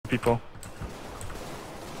people.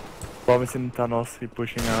 Love in tunnels, he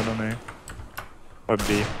pushing out on A. Or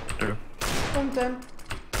B, true. I'm done.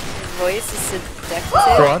 His voice is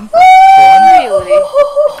seductive. One? Really?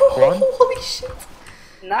 One? Holy shit.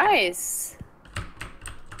 Nice.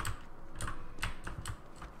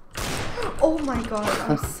 Oh my god,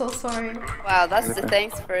 I'm so sorry. Wow, that's the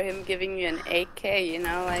thanks for him giving you an AK, you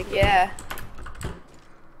know, like, yeah.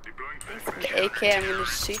 Thanks for the AK, I'm gonna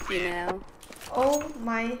shoot you now. Oh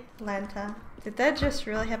my Lanta. Did that just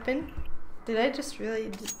really happen? Did I just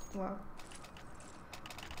really... Wow.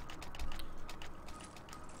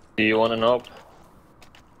 Do you want an op?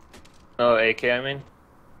 No, AK I mean?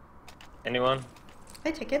 Anyone?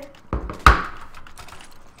 I take it.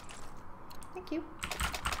 Thank you.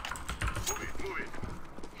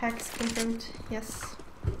 Hacks confirmed, yes.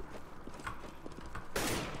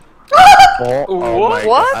 Oh, oh What? my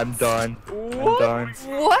god, I'm done. What? I'm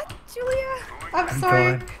done. What, Julia? I'm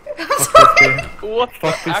sorry. done. I'm Fuck sorry. this game. What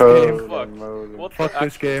Fuck the this actual game. fuck? What Fuck the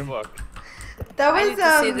this actual game. fuck? That I was need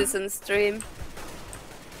to see this on stream.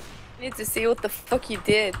 I need to see what the fuck you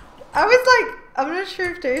did. I was like, I'm not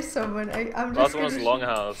sure if there is someone. I'm just Last one was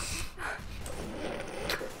Longhouse.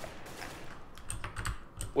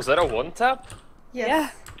 Was that a one tap? Yes. Yeah.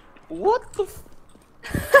 What the f-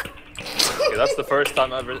 Okay, that's the first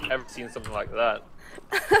time I've ever seen something like that.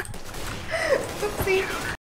 Oopsie.